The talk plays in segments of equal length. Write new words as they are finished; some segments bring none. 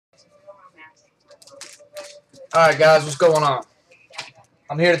Alright guys, what's going on?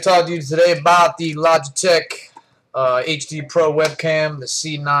 I'm here to talk to you today about the Logitech HD Pro webcam, the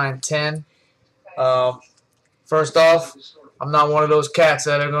C910. First off, I'm not one of those cats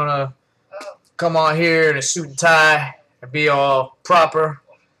that are going to come on here in a suit and tie and be all proper.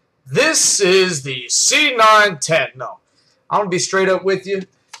 This is the C910. No, I'm going to be straight up with you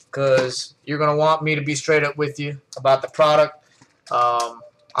because you're going to want me to be straight up with you about the product.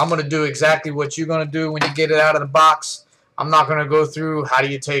 I'm going to do exactly what you're going to do when you get it out of the box. I'm not going to go through how do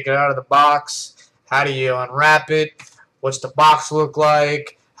you take it out of the box, how do you unwrap it, what's the box look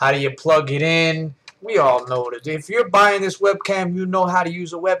like, how do you plug it in. We all know it. If you're buying this webcam, you know how to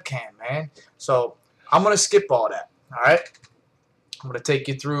use a webcam, man. So I'm going to skip all that, all right? I'm going to take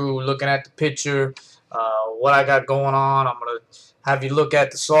you through looking at the picture, what I got going on. I'm going to have you look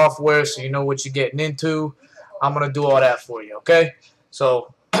at the software so you know what you're getting into. I'm going to do all that for you, okay?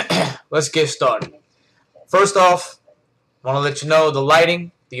 So let's get started. First off, I want to let you know the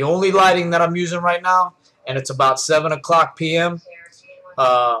lighting, the only lighting that I'm using right now, and it's about 7 o'clock p.m.,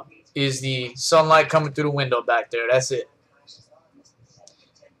 is the sunlight coming through the window back there. That's it.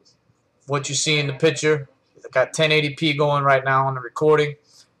 What you see in the picture, I got 1080p going right now on the recording.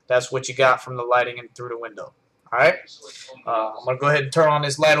 That's what you got from the lighting in through the window. Alright? I'm going to go ahead and turn on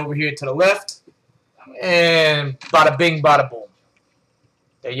this light over here to the left. And bada bing, bada boom.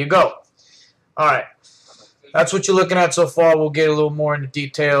 There you go. Alright. That's what you're looking at so far. We'll get a little more into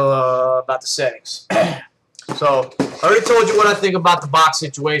detail about the settings. So, I already told you what I think about the box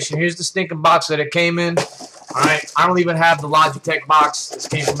situation. Here's the stinking box that it came in. Alright, I don't even have the Logitech box. This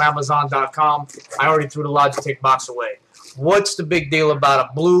came from Amazon.com. I already threw the Logitech box away. What's the big deal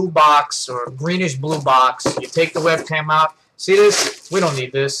about a blue box or a greenish blue box? You take the webcam out. See this? We don't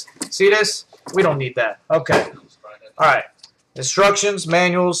need this. See this? We don't need that. Okay. Alright. Instructions,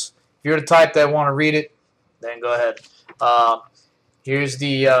 manuals. If you're the type that want to read it, then go ahead. Here's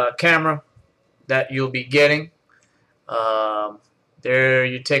the camera that you'll be getting. There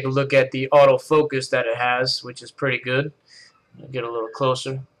you take a look at the autofocus that it has, which is pretty good. I'll get a little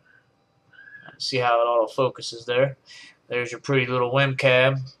closer. See how it autofocuses there. There's your pretty little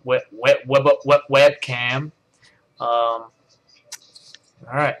webcam. Webcam.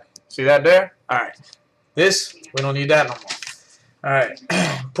 Alright. See that there? Alright. This, we don't need that no more. Alright.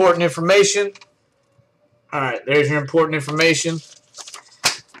 Important information. Alright, there's your important information.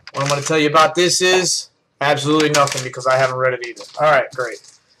 What I'm going to tell you about this is absolutely nothing because I haven't read it either. Alright, great.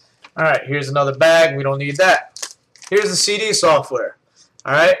 Alright, here's another bag. We don't need that. Here's the CD software.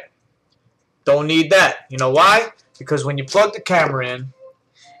 Alright? Don't need that. You know why? Because when you plug the camera in,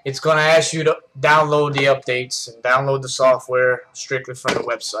 it's going to ask you to download the updates and download the software strictly from the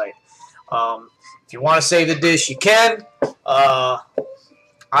website. If you want to save the disk, you can.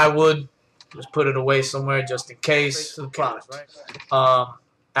 I would just put it away somewhere just in case. To the product.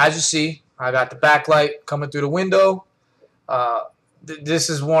 As you see, I got the backlight coming through the window. This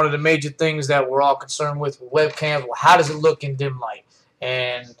is one of the major things that we're all concerned with webcams. Well, how does it look in dim light?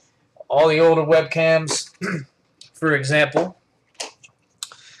 And all the older webcams, for example,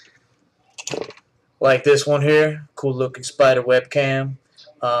 like this one here, cool looking spider webcam.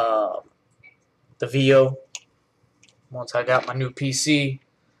 The VO. Once I got my new PC,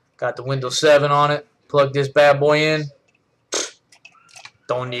 got the Windows 7 on it, plug this bad boy in,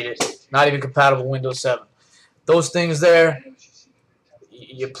 don't need it. Not even compatible with Windows 7. Those things there,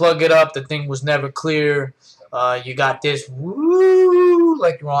 you plug it up, the thing was never clear. You got this, woo,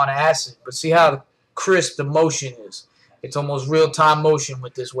 like you're on acid. But see how crisp the motion is. It's almost real-time motion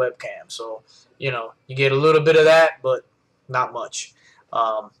with this webcam. So, you know, you get a little bit of that, but not much.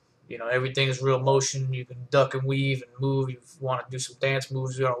 You know, everything is real motion. You can duck and weave and move. You want to do some dance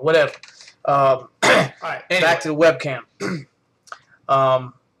moves, you know, whatever. All right, anyway. Back to the webcam.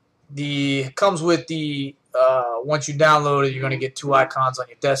 Comes with the once you download it, you're gonna get 2 icons on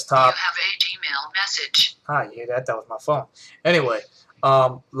your desktop. You have a Gmail message. Ah, yeah, that was my phone. Anyway,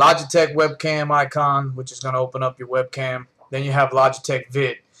 Logitech webcam icon, which is gonna open up your webcam. Then you have Logitech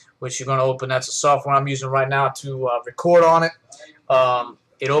Vid, which you're gonna open. That's a software I'm using right now to record on it.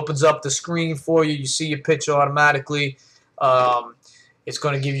 It opens up the screen for you. You see your picture automatically. It's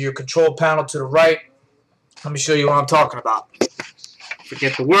going to give you your control panel to the right. Let me show you what I'm talking about.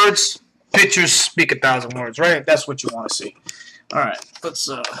 Forget the words. Pictures speak 1,000 words, right? That's what you want to see. All right, let's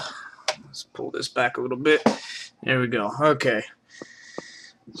pull this back a little bit. There we go. Okay.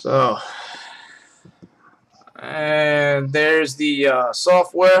 So, and there's the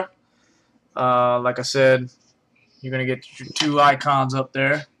software. Like I said, you're going to get your 2 icons up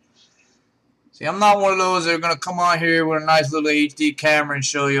there. See, I'm not one of those that are going to come on here with a nice little HD camera and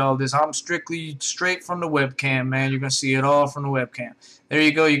show you all this. I'm strictly straight from the webcam, man. You're going to see it all from the webcam. There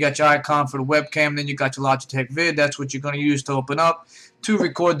you go. You got your icon for the webcam. Then you got your Logitech vid. That's what you're going to use to open up to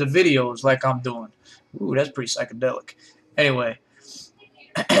record the videos like I'm doing. Ooh, that's pretty psychedelic. Anyway,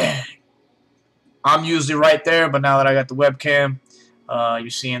 I'm usually right there, but now that I got the webcam,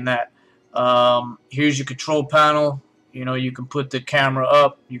 you're seeing that. Here's your control panel. You know, you can put the camera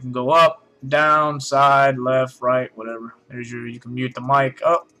up. You can go up, down, side, left, right, whatever. There's your. You can mute the mic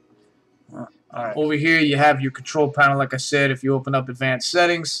up. All right. Over here, you have your control panel. Like I said, if you open up advanced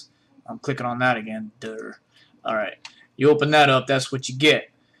settings, I'm clicking on that again. Duh. All right. You open that up. That's what you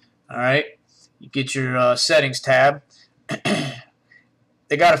get. All right. You get your settings tab.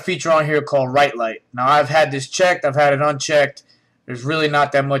 They got a feature on here called Right Light. Now, I've had this checked. I've had it unchecked. There's really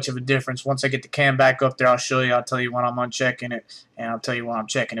not that much of a difference. Once I get the cam back up there, I'll show you. I'll tell you when I'm unchecking it, and I'll tell you when I'm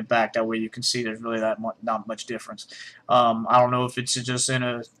checking it back. That way you can see there's really not much difference. I don't know if it's just in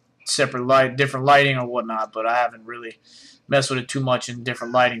a separate light, different lighting or whatnot, but I haven't really messed with it too much in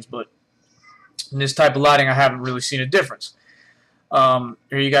different lightings. But in this type of lighting, I haven't really seen a difference.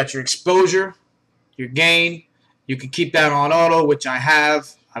 Here you got your exposure, your gain. You can keep that on auto, which I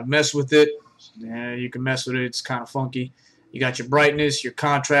have. I've messed with it. Yeah, you can mess with it. It's kind of funky. You got your brightness, your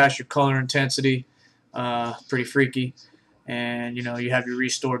contrast, your color intensity. Pretty freaky. And, you know, you have your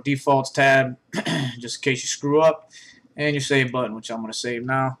Restore Defaults tab, just in case you screw up. And your Save button, which I'm going to save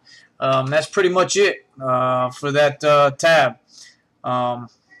now. That's pretty much it for that tab.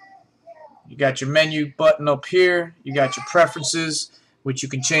 You got your menu button up here. You got your preferences, which you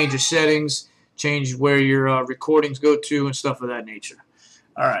can change your settings, change where your recordings go to, and stuff of that nature.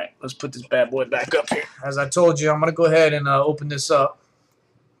 All right, let's put this bad boy back up here. As I told you, I'm going to go ahead and open this up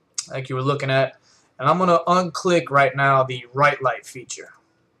like you were looking at. And I'm going to unclick right now the Right Light feature.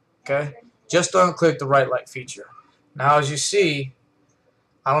 Okay? Just unclick the Right Light feature. Now, as you see,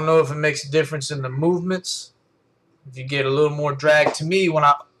 I don't know if it makes a difference in the movements. If you get a little more drag. To me, when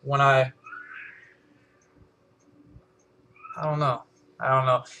I don't know.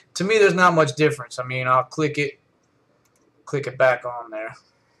 To me, there's not much difference. I mean, I'll click it back on there.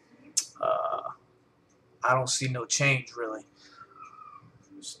 I don't see no change, really.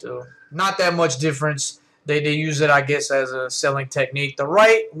 Still, not that much difference. They use it, I guess, as a selling technique. The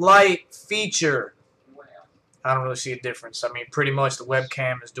Right Light feature, I don't really see a difference. I mean, pretty much the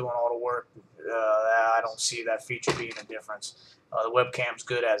webcam is doing all the work. I don't see that feature being a difference. The webcam's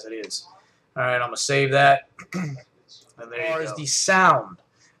good as it is. All right, I'm going to save that. And there you go. As far as the sound,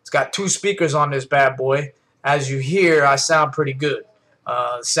 it's got 2 speakers on this bad boy. As you hear, I sound pretty good.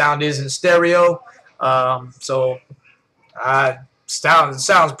 The sound is in stereo, so it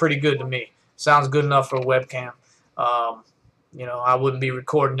sounds pretty good to me. Sounds good enough for a webcam. You know, I wouldn't be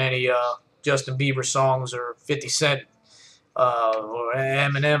recording any Justin Bieber songs or 50 Cent or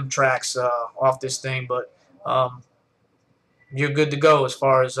Eminem tracks off this thing, but you're good to go as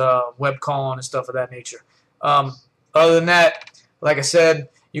far as web calling and stuff of that nature. Other than that, like I said,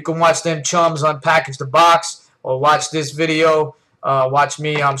 you can watch them chums unpackage the box or watch this video. Watch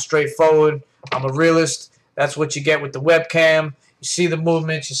me. I'm straightforward. I'm a realist. That's what you get with the webcam. You see the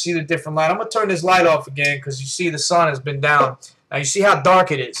movements. You see the different light. I'm going to turn this light off again because you see the sun has been down. Now you see how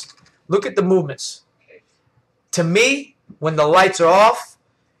dark it is. Look at the movements. To me, when the lights are off,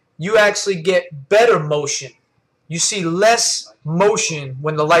 you actually get better motion. You see less motion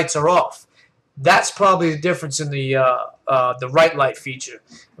when the lights are off. That's probably the difference in the Right Light feature.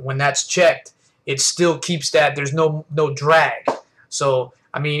 When that's checked, it still keeps that. There's no drag. So,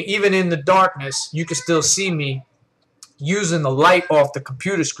 I mean, even in the darkness, you can still see me using the light off the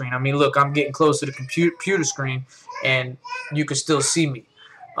computer screen. I mean, look, I'm getting close to the computer screen, and you can still see me.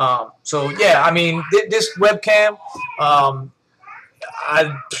 So, yeah, I mean, this webcam, I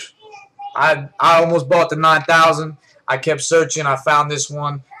almost bought the 9000. I kept searching. I found this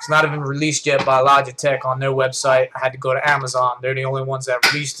one. It's not even released yet by Logitech on their website. I had to go to Amazon. They're the only ones that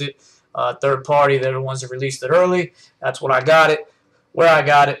released it. Third party, they're the ones that released it early. That's what I got it, where I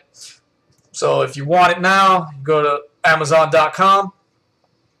got it. So if you want it now, go to Amazon.com,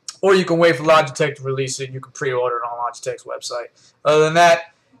 or you can wait for Logitech to release it. You can pre-order it on Logitech's website. Other than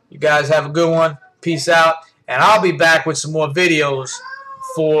that, you guys have a good one. Peace out. And I'll be back with some more videos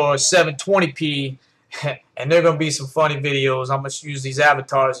for 720p. And they're going to be some funny videos. I'm going to use these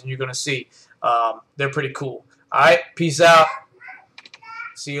avatars, and you're going to see. They're pretty cool. All right, peace out.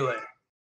 See you later.